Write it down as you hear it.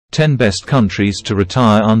10 Best Countries to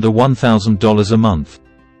Retire Under $1,000 a Month.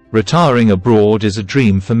 Retiring abroad is a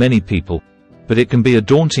dream for many people, but it can be a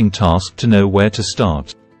daunting task to know where to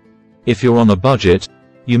start. If you're on a budget,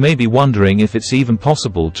 you may be wondering if it's even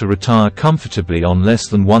possible to retire comfortably on less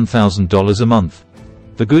than $1,000 a month.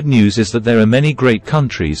 The good news is that there are many great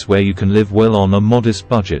countries where you can live well on a modest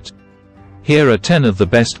budget. Here are 10 of the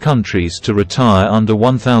best countries to retire under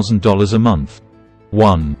 $1,000 a month.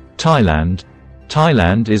 1. Thailand.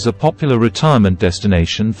 Thailand is a popular retirement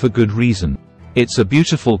destination for good reason. It's a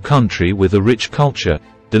beautiful country with a rich culture,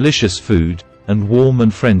 delicious food, and warm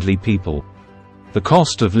and friendly people. The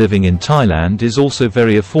cost of living in Thailand is also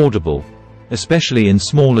very affordable, especially in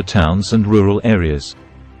smaller towns and rural areas.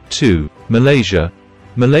 2. Malaysia.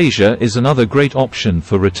 Malaysia is another great option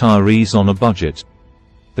for retirees on a budget.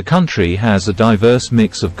 The country has a diverse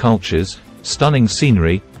mix of cultures, stunning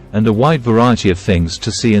scenery, and a wide variety of things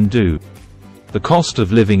to see and do. The cost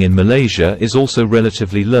of living in Malaysia is also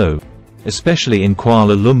relatively low, especially in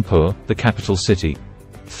Kuala Lumpur, the capital city.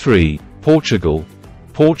 3. Portugal.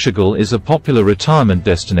 Portugal is a popular retirement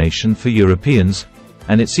destination for Europeans,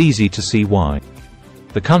 and it's easy to see why.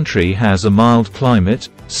 The country has a mild climate,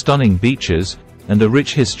 stunning beaches, and a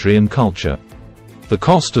rich history and culture. The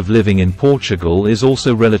cost of living in Portugal is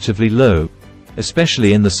also relatively low,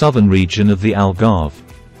 especially in the southern region of the Algarve.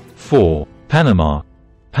 4. Panama.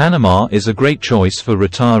 Panama is a great choice for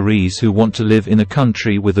retirees who want to live in a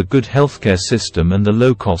country with a good healthcare system and a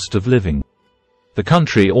low cost of living. The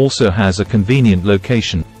country also has a convenient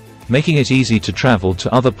location, making it easy to travel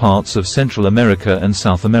to other parts of Central America and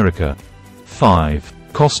South America. 5.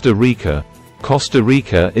 Costa Rica. Costa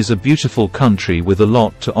Rica is a beautiful country with a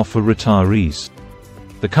lot to offer retirees.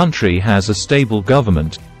 The country has a stable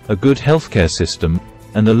government, a good healthcare system,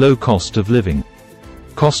 and a low cost of living.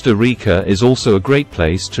 Costa Rica is also a great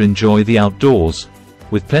place to enjoy the outdoors,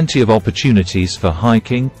 with plenty of opportunities for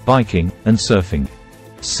hiking, biking, and surfing.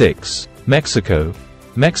 6. Mexico.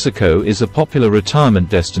 Mexico is a popular retirement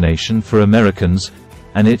destination for Americans,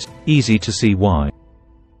 and it's easy to see why.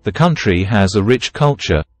 The country has a rich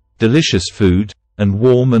culture, delicious food, and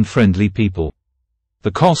warm and friendly people.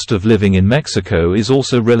 The cost of living in Mexico is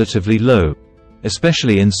also relatively low,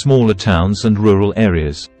 especially in smaller towns and rural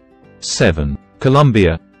areas. 7.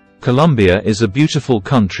 Colombia. Colombia is a beautiful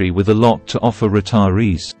country with a lot to offer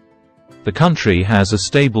retirees. The country has a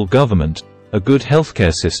stable government, a good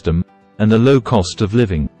healthcare system, and a low cost of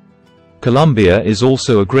living. Colombia is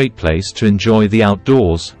also a great place to enjoy the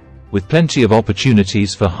outdoors, with plenty of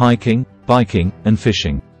opportunities for hiking, biking, and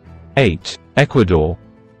fishing. 8. Ecuador.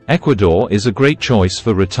 Ecuador is a great choice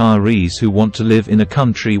for retirees who want to live in a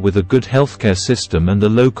country with a good healthcare system and a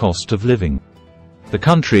low cost of living. The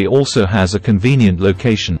country also has a convenient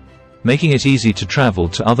location, making it easy to travel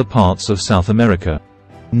to other parts of South America.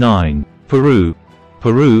 9. Peru.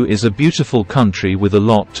 Peru is a beautiful country with a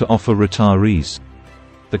lot to offer retirees.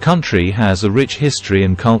 The country has a rich history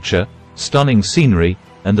and culture, stunning scenery,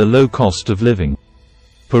 and a low cost of living.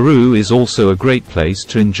 Peru is also a great place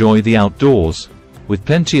to enjoy the outdoors, with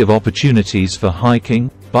plenty of opportunities for hiking,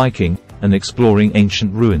 biking, and exploring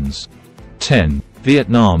ancient ruins. 10.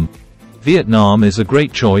 Vietnam. Vietnam is a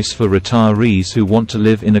great choice for retirees who want to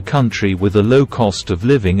live in a country with a low cost of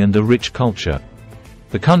living and a rich culture.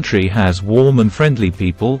 The country has warm and friendly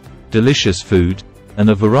people, delicious food,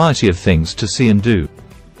 and a variety of things to see and do.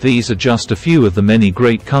 These are just a few of the many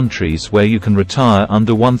great countries where you can retire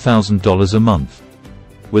under $1,000 a month.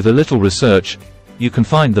 With a little research, you can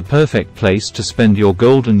find the perfect place to spend your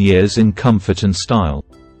golden years in comfort and style.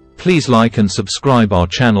 Please like and subscribe our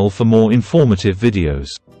channel for more informative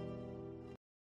videos.